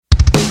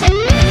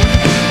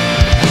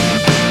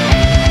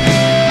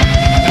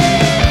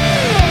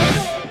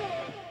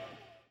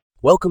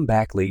Welcome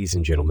back, ladies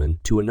and gentlemen,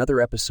 to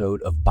another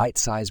episode of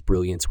Bite-Sized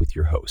Brilliance with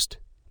your host,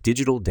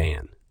 Digital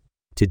Dan.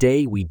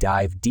 Today, we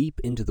dive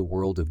deep into the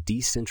world of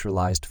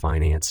decentralized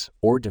finance,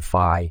 or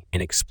DeFi,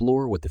 and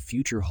explore what the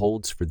future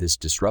holds for this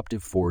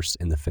disruptive force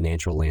in the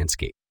financial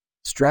landscape.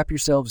 Strap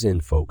yourselves in,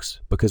 folks,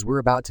 because we're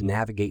about to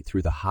navigate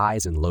through the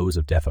highs and lows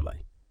of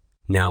DeFi.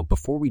 Now,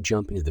 before we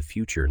jump into the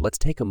future, let's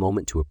take a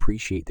moment to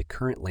appreciate the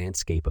current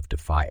landscape of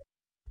DeFi.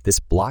 This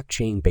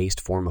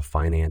blockchain-based form of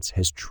finance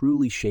has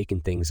truly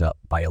shaken things up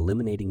by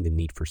eliminating the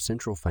need for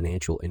central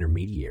financial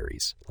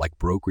intermediaries like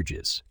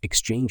brokerages,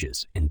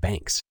 exchanges, and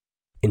banks.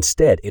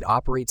 Instead, it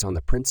operates on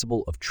the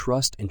principle of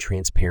trust and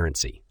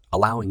transparency,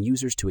 allowing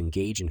users to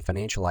engage in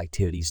financial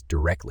activities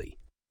directly,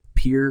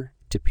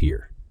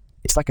 peer-to-peer.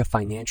 It's like a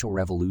financial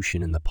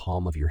revolution in the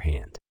palm of your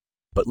hand.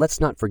 But let's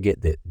not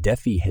forget that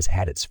DeFi has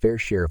had its fair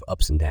share of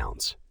ups and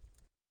downs.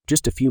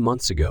 Just a few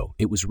months ago,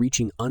 it was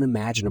reaching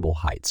unimaginable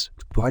heights,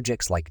 with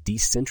projects like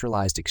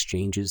decentralized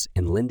exchanges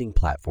and lending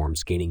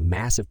platforms gaining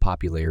massive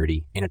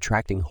popularity and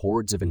attracting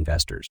hordes of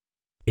investors.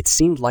 It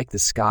seemed like the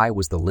sky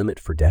was the limit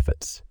for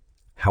DeFi's.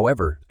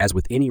 However, as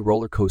with any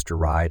roller coaster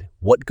ride,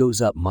 what goes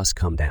up must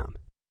come down.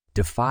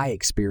 DeFi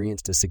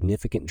experienced a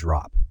significant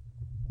drop,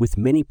 with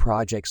many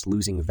projects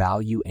losing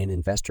value and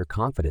investor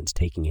confidence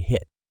taking a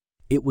hit.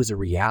 It was a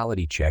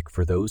reality check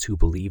for those who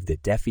believed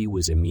that DeFi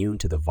was immune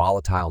to the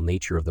volatile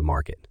nature of the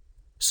market.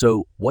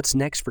 So, what's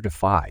next for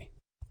DeFi?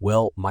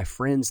 Well, my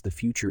friends, the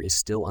future is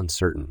still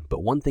uncertain,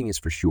 but one thing is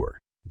for sure,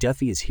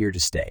 DeFi is here to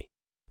stay.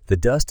 The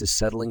dust is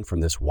settling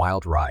from this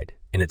wild ride,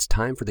 and it's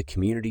time for the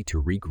community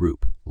to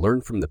regroup,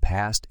 learn from the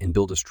past, and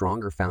build a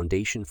stronger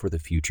foundation for the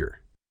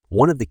future.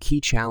 One of the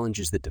key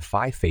challenges that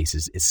DeFi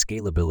faces is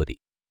scalability.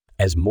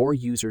 As more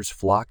users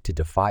flock to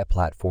DeFi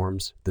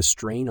platforms, the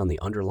strain on the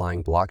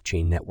underlying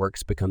blockchain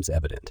networks becomes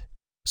evident.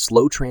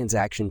 Slow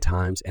transaction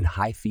times and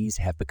high fees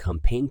have become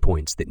pain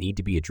points that need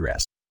to be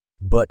addressed.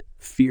 But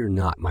fear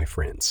not, my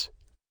friends.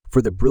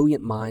 For the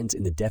brilliant minds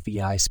in the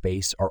DeFi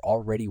space are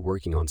already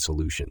working on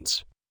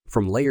solutions.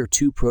 From Layer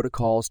 2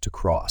 protocols to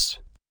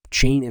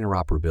cross-chain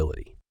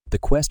interoperability, the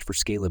quest for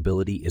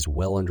scalability is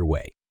well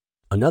underway.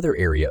 Another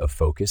area of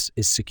focus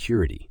is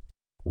security.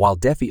 While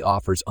DeFi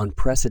offers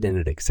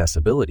unprecedented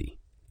accessibility,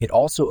 it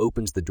also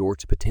opens the door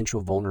to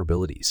potential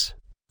vulnerabilities.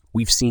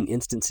 We've seen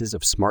instances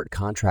of smart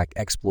contract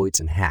exploits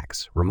and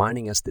hacks,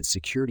 reminding us that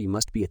security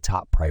must be a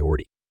top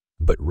priority.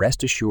 But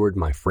rest assured,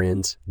 my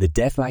friends, the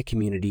DeFi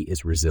community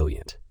is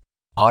resilient.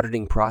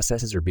 Auditing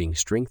processes are being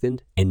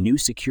strengthened, and new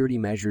security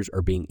measures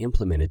are being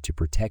implemented to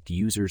protect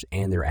users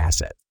and their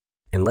assets.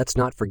 And let's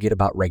not forget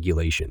about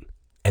regulation.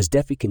 As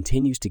DeFi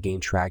continues to gain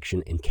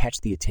traction and catch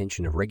the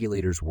attention of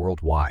regulators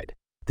worldwide,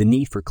 the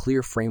need for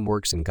clear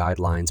frameworks and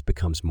guidelines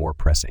becomes more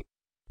pressing.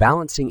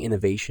 Balancing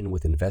innovation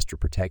with investor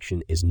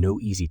protection is no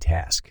easy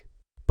task,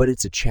 but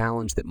it's a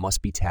challenge that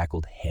must be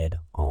tackled head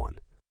on.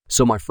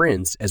 So my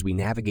friends, as we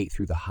navigate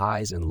through the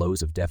highs and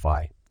lows of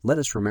DeFi, let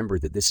us remember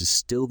that this is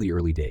still the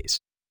early days.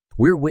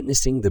 We're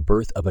witnessing the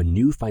birth of a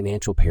new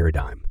financial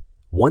paradigm,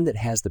 one that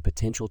has the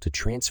potential to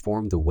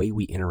transform the way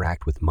we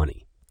interact with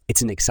money.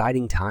 It's an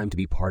exciting time to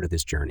be part of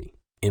this journey.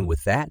 And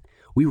with that,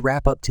 we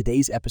wrap up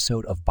today's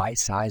episode of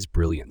Bite-Sized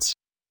Brilliance.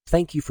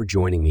 Thank you for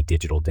joining me,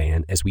 Digital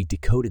Dan, as we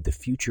decoded the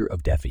future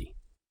of DeFi.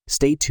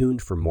 Stay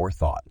tuned for more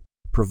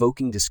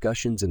thought-provoking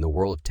discussions in the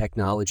world of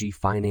technology,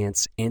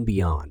 finance, and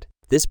beyond.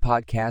 This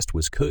podcast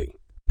was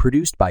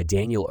produced by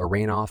Daniel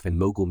Aranoff and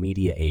Mogul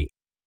Media 8.